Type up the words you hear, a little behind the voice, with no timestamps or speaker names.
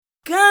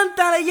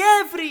Cántale,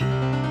 Javyy.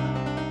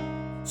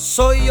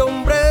 Soy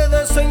hombre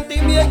de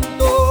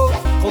sentimiento,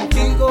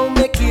 contigo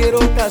me quiero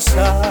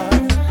casar.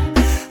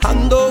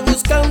 Ando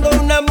buscando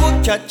una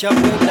muchacha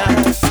buena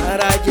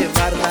para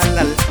llevarla al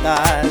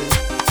altar.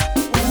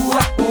 Ua,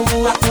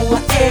 ua, ua,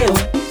 eo.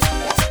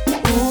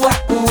 Ua,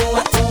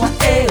 ua, ua,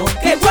 eo.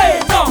 ¡Qué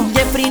bueno!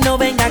 Javyy, no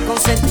venga con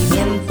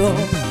sentimiento.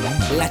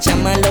 La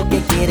chama lo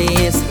que quiere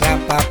es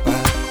rapapa.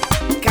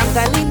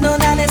 Canta lindo,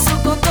 dale su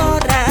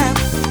cotorra.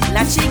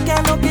 La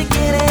chica lo que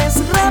quiere es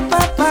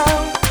rapapa.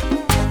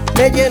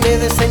 Me llené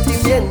de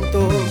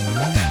sentimiento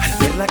al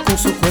verla con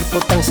su cuerpo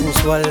tan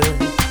sensual.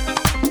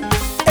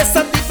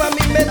 Esa tipa a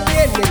mí me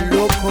tiene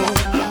loco.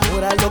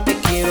 Ahora lo que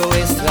quiero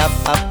es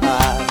rapapa.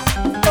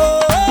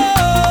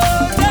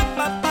 Oh,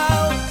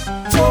 rapapa.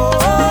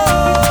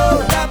 Oh,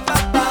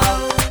 rapapa.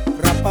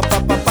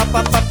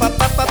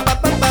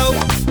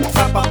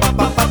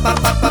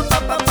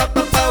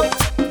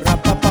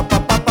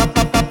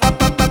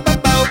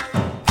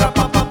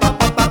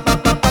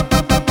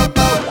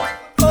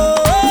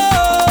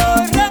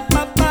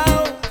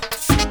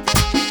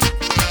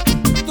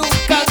 Tú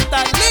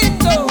cantas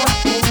lindo,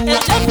 el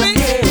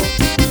Javyy,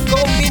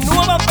 con mi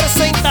nueva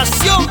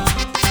presentación,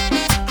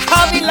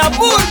 Javyy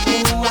Lamour.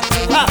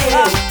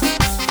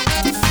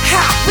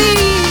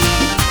 Javyy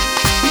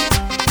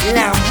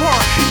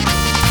Lamour.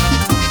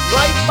 No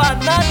hay pa'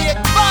 nadie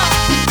pa'.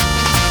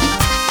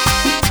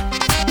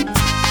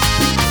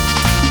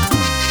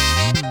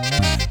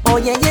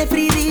 Oye,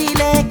 Javyy,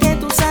 dile que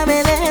tú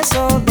sabes de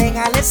eso.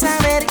 Déjale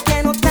saber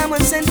que no estamos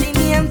en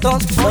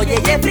sentimientos.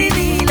 Oye, Javyy,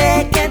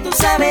 dile que tú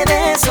sabes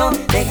de eso.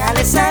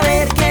 Déjale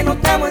saber que no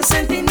estamos en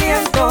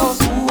sentimientos.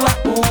 Ua,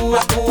 ua,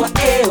 ua,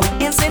 eo.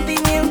 En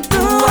sentimientos.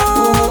 Ua,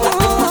 ua,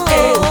 ua,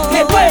 eo.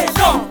 ¡Qué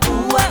bueno!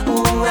 Ua,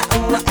 ua,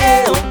 ua,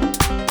 eo.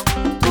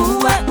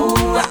 Ua,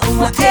 ua,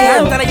 ua,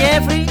 eo. Cántale,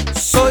 Javyy.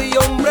 Soy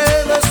hombre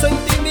de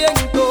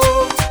sentimiento,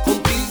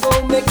 contigo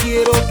me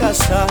quiero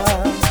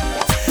casar.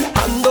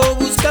 Ando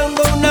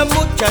buscando una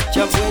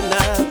muchacha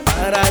buena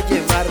para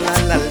llevarla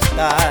al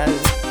altar.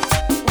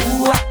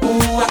 Ua,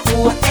 ua,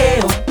 ua,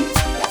 eo.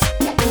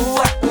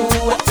 Ua,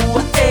 ua,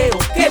 ua, eo.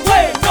 ¡Qué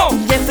bueno!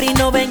 Javyy,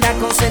 no venga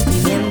con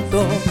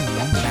sentimiento.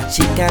 La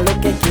chica lo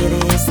que quiere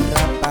es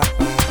rapapa.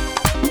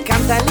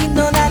 Canta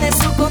lindo, dale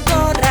su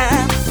cotorra.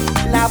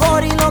 La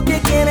bori lo que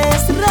quiere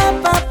es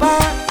rapapa.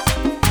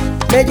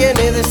 Me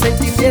llené de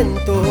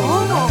sentimiento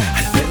 ¿Cómo?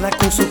 al verla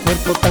con su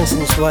cuerpo tan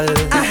sensual.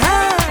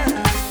 Ajá.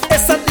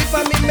 Esa tipa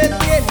a mí me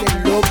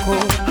tiene loco.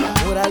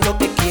 Ahora lo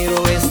que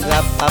quiero es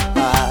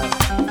rapapa.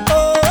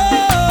 Oh,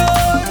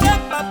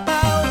 rapapa.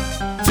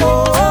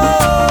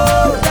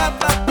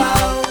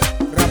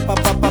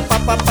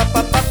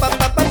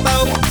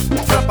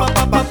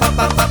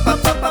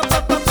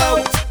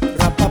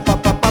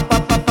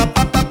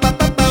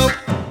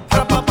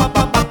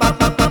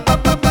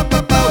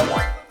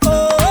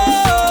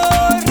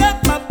 Oh,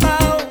 rapapa.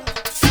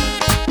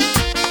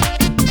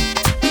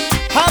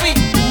 Javyy,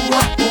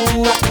 Ua,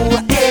 ua, ua,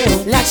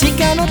 eo. La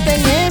chica no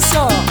tiene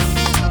eso.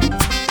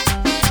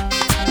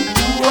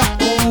 Ua,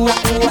 ua,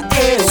 ua,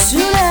 eo.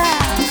 Chula.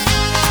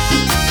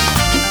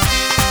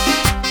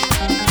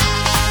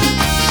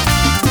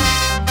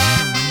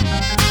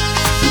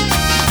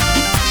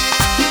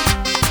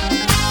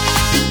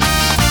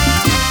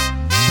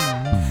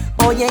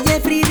 Oye,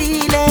 Javyy,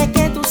 dile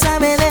que tú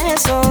sabes de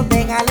eso.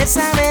 Déjale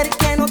saber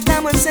que no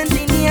estamos en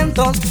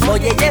sentimientos.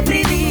 Oye,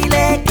 Javyy,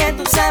 dile que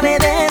tú sabes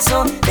de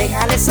eso.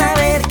 Déjale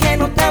saber que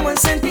no estamos en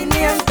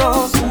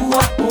sentimientos.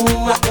 Ua,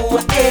 ua,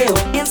 ua, eo.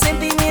 En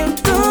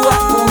sentimientos. Ua,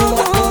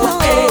 ua,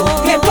 ua,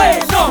 eo. ¡Qué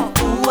bueno!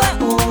 Ua,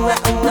 ua,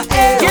 ua,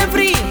 eo.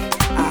 Javyy.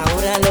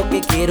 Ahora lo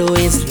que quiero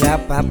es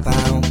rapapa.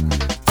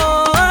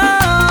 Oh,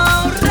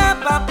 oh,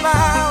 rapapa.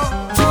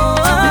 Oh,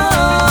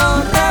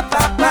 oh,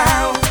 rapapa.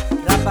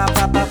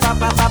 Rapapa,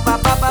 rapapa.